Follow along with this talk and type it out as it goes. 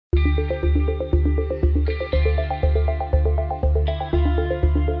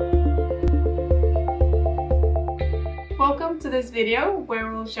to this video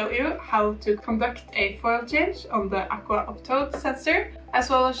where we'll show you how to conduct a foil change on the Aanderaa sensor, as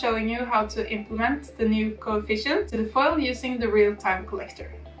well as showing you how to implement the new coefficient to the foil using the real-time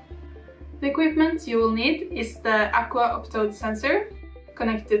collector. The equipment you will need is the Aanderaa sensor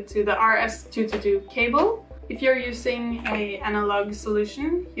connected to the RS222 cable. If you're using an analog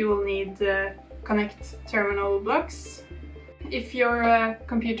solution, you will need connect terminal blocks. If your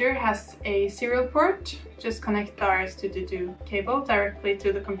computer has a serial port, just connect the RS222 cable directly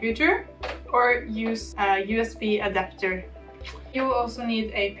to the computer or use a USB adapter. You will also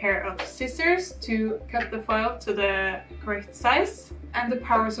need a pair of scissors to cut the foil to the correct size and a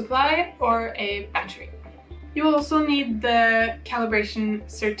power supply or a battery. You will also need the Calibration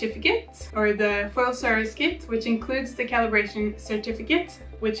Certificate or the foil service kit, which includes the Calibration Certificate,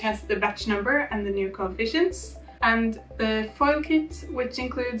 which has the batch number and the new coefficients, and the foil kit, which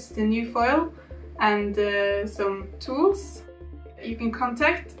includes the new foil and some tools. You can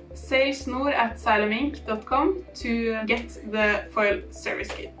contact salesnord@sileminc.com to get the foil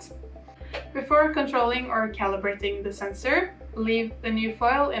service kit. Before controlling or calibrating the sensor, leave the new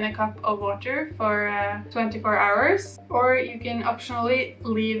foil in a cup of water for 24 hours, or you can optionally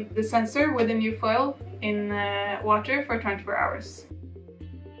leave the sensor with the new foil in water for 24 hours.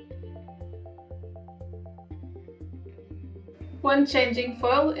 When changing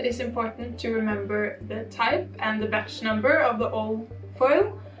foil, it is important to remember the type and the batch number of the old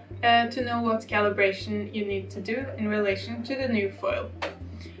foil to know what calibration you need to do in relation to the new foil.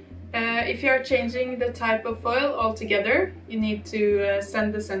 If you are changing the type of foil altogether, you need to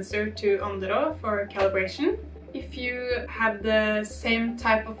send the sensor to Aanderaa for calibration. If you have the same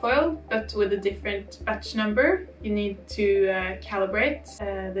type of foil but with a different batch number, you need to calibrate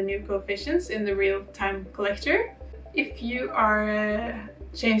the new coefficients in the real-time collector. If you are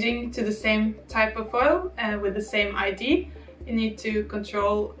changing to the same type of foil with the same ID, you need to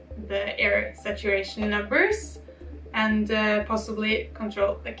control the air saturation numbers and possibly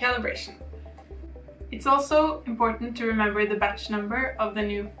control the calibration. It's also important to remember the batch number of the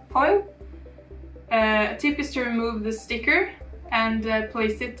new foil. A tip is to remove the sticker and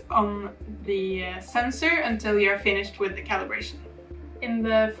place it on the sensor until you are finished with the calibration. In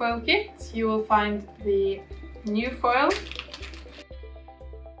the foil kit you will find the new foil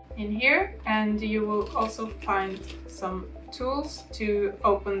in here, and you will also find some tools to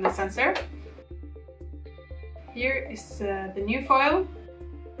open the sensor. Here is the new foil.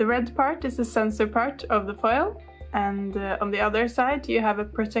 The red part is the sensor part of the foil, and on the other side you have a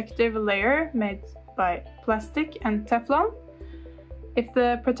protective layer made by plastic and Teflon. If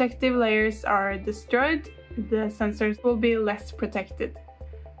the protective layers are destroyed, the sensors will be less protected.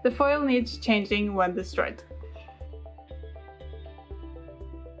 The foil needs changing when destroyed.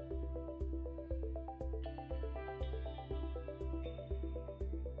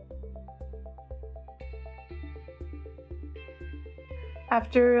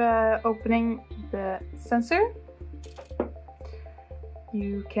 After opening the sensor,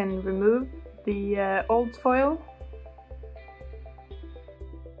 you can remove the old foil.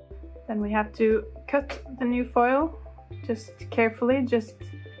 Then we have to cut the new foil just carefully, just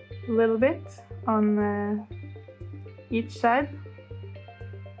a little bit on each side.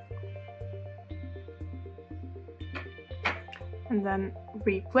 And then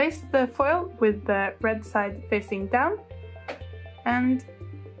replace the foil with the red side facing down and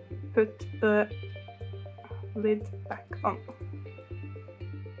put the lid back on.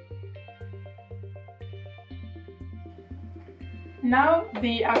 Now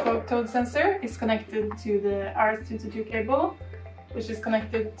the Aanderaa sensor is connected to the RS222 cable, which is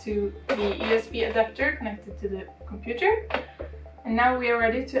connected to the USB adapter connected to the computer. And now we are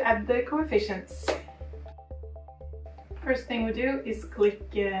ready to add the coefficients. First thing we do is click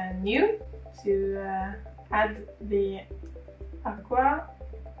New to add the Aanderaa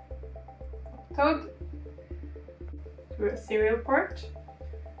through a serial port,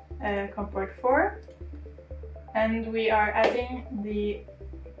 COM port 4, and we are adding the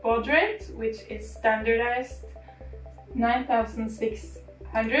baud rate, which is standardized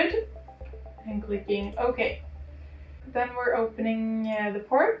 9600, and clicking OK. Then we're opening the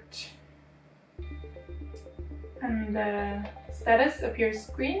port, and the status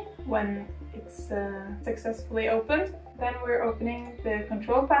appears green when it's successfully opened. Then we're opening the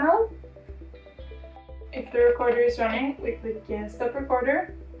control panel. If the recorder is running, we click Stop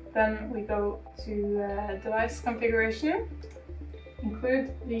Recorder. Then we go to Device Configuration,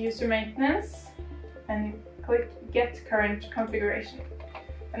 include the user maintenance, and click Get Current Configuration.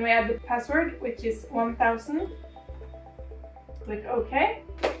 And we add the password, which is 1000. Click OK.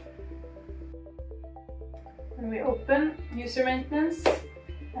 Then we open user maintenance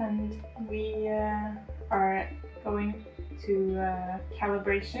and we are going to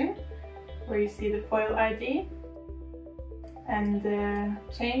calibration, where you see the foil ID, and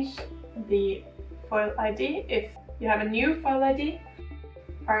change the foil ID if you have a new foil ID.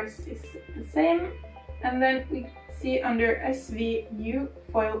 Ours is the same, and then we see under SVU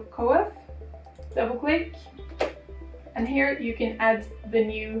foil coef, double click, and here you can add the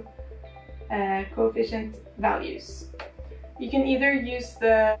new coefficient values. You can either use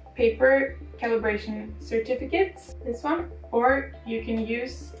the paper calibration certificate, this one, or you can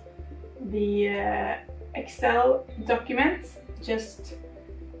use the Excel document. Just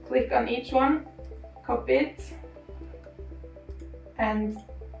click on each one, copy it, and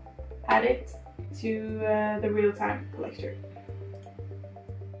add it to the real-time collector.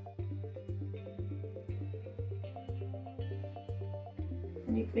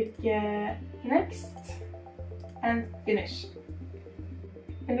 And you click next and finish.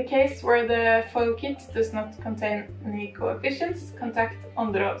 In the case where the foil kit does not contain any coefficients, contact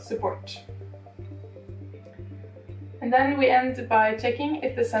Aanderaa support. And then we end by checking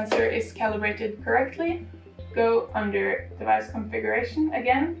if the sensor is calibrated correctly. Go under device configuration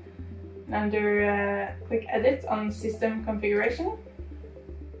again, and under click edit on system configuration.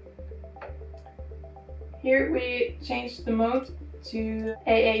 Here we change the mode to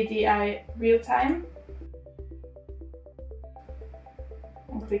AADI real time.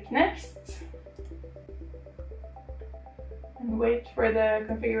 And click next. And wait for the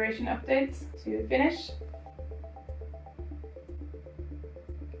configuration update to finish.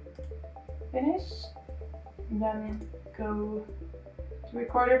 Finish. And then go to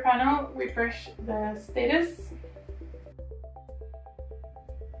recorder panel, refresh the status.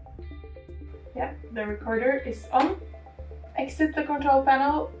 Yeah, the recorder is on. Exit the control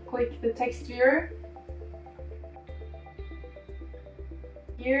panel, click the text viewer.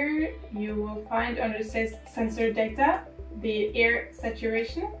 Here you will find under sensor data the air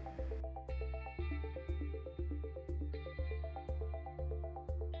saturation,